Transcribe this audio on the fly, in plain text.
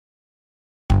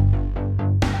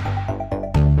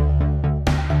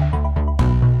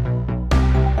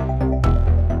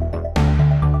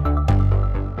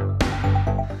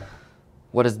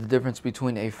What is the difference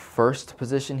between a first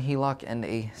position HELOC and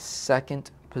a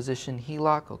second position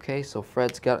HELOC? Okay, so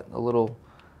Fred's got a little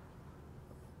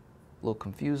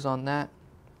confused on that.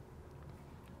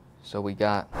 So we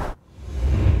got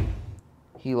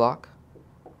HELOC.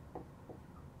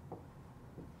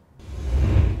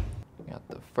 We got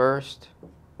the first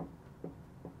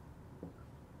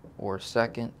or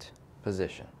second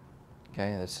position.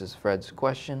 Okay, this is Fred's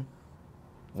question.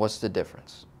 What's the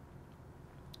difference?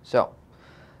 So,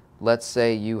 let's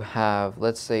say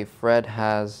Fred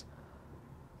has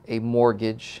a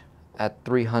mortgage at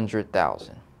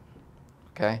 $300,000.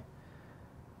 Okay?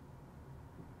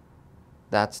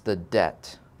 That's the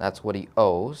debt. That's what he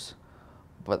owes.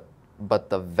 But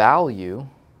the value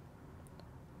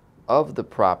of the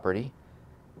property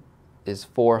is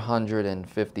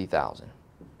 $450,000.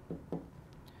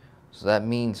 So that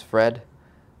means, Fred,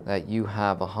 that you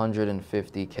have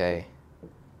 $150K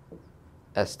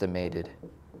estimated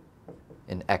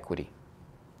in equity.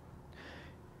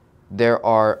 There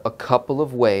are a couple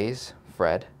of ways,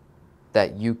 Fred,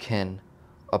 that you can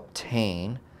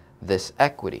obtain this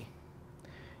equity.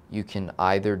 You can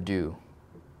either do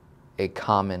a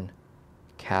common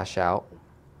cash out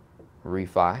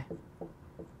refi,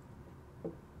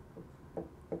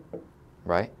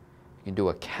 right? You can do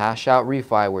a cash out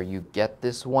refi where you get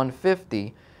this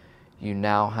 $150, you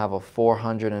now have a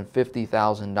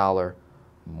 $450,000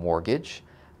 mortgage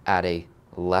at a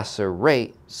lesser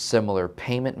rate, similar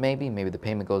payment maybe the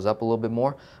payment goes up a little bit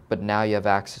more, but now you have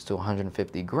access to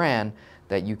 150 grand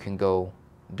that you can go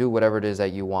do whatever it is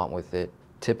that you want with it.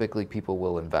 Typically people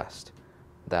will invest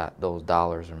those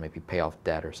dollars or maybe pay off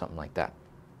debt or something like that.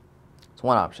 It's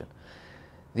one option.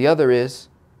 The other is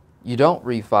you don't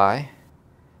refi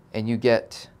and you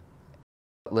get,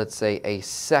 let's say, a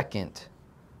second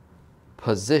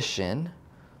position.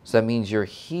 So that means your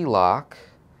HELOC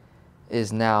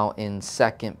is now in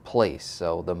second place.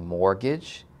 So the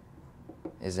mortgage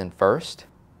is in first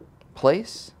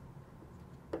place.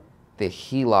 The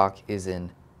HELOC is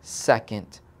in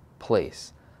second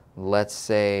place. Let's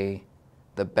say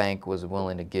the bank was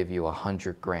willing to give you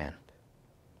 100 grand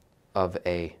of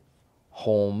a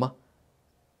home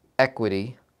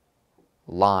equity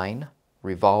line,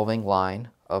 revolving line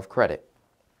of credit,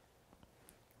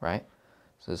 right?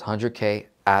 So it's 100K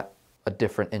at a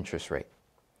different interest rate.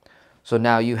 So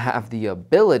now you have the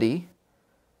ability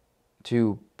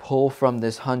to pull from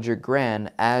this 100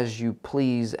 grand as you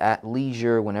please at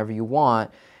leisure whenever you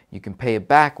want. You can pay it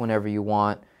back whenever you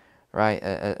want, right?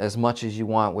 As much as you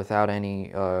want without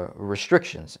any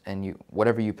restrictions. And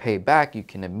whatever you pay back, you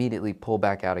can immediately pull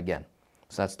back out again.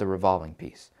 So that's the revolving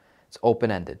piece. It's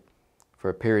open-ended for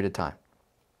a period of time.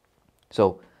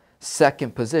 So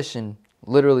second position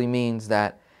literally means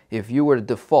that if you were to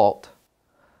default,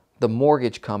 the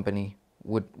mortgage company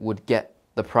would get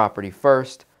the property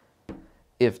first.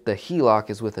 If the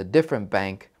HELOC is with a different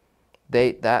bank,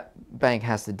 that bank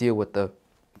has to deal with the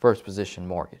first position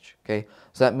mortgage. Okay,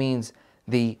 so that means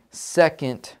the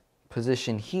second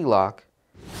position HELOC,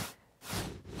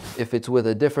 if it's with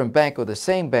a different bank or the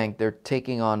same bank, they're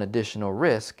taking on additional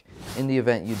risk in the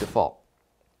event you default.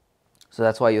 So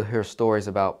that's why you'll hear stories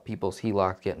about people's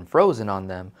HELOCs getting frozen on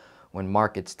them when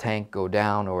markets tank, go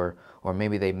down, or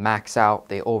maybe they max out,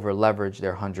 they over leverage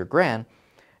their 100 grand,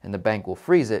 and the bank will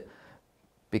freeze it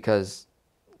because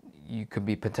you could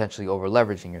be potentially over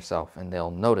leveraging yourself, and they'll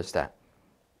notice that,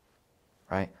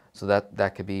 right? So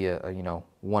that could be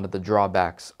one of the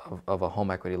drawbacks of a home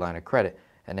equity line of credit.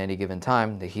 At any given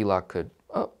time, the HELOC could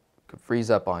freeze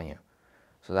up on you.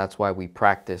 So that's why we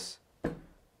practice,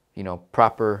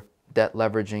 proper debt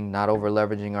leveraging, not over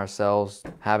leveraging ourselves,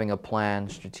 having a plan,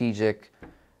 strategic,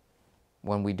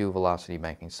 when we do velocity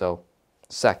banking. So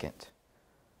second,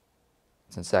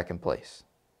 it's in second place.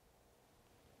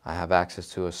 I have access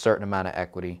to a certain amount of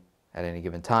equity at any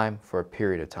given time for a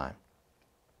period of time.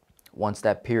 Once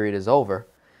that period is over,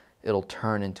 it'll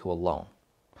turn into a loan.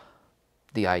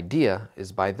 The idea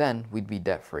is by then we'd be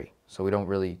debt free. So we don't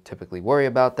really typically worry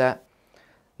about that.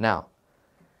 Now,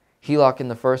 HELOC in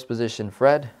the first position,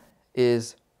 Fred,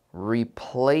 is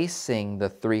replacing the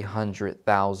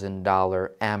 $300,000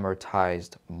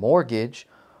 amortized mortgage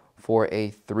for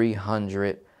a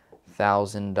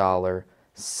 $300,000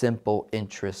 simple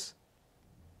interest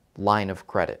line of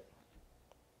credit.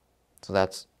 So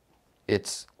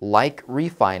it's like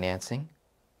refinancing,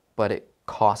 but it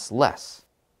costs less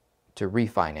to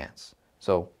refinance.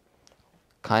 So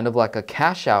kind of like a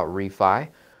cash out refi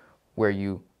where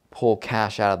you pull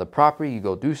cash out of the property, you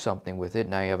go do something with it.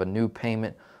 Now you have a new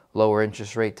payment, lower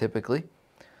interest rate typically.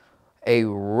 A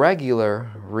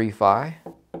regular refi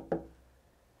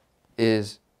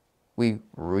is we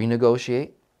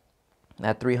renegotiate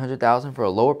that $300,000 for a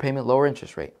lower payment, lower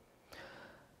interest rate.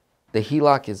 The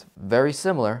HELOC is very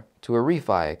similar to a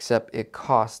refi, except it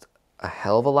costs a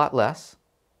hell of a lot less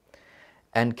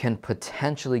and can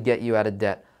potentially get you out of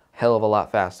debt a hell of a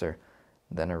lot faster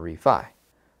than a refi,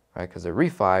 right? Because a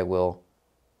refi will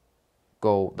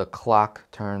go, the clock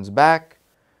turns back,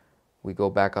 we go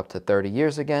back up to 30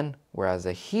 years again, whereas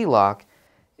a HELOC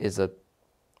is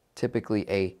typically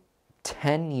a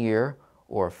 10-year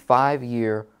or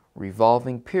 5-year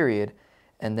revolving period,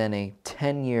 and then a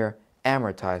 10-year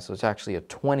amortized, so it's actually a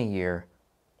 20-year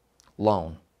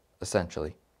loan,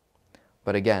 essentially.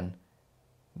 But again,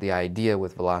 the idea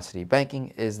with velocity banking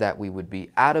is that we would be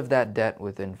out of that debt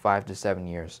within 5 to 7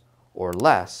 years or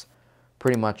less,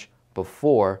 pretty much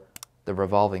before the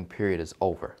revolving period is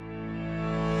over.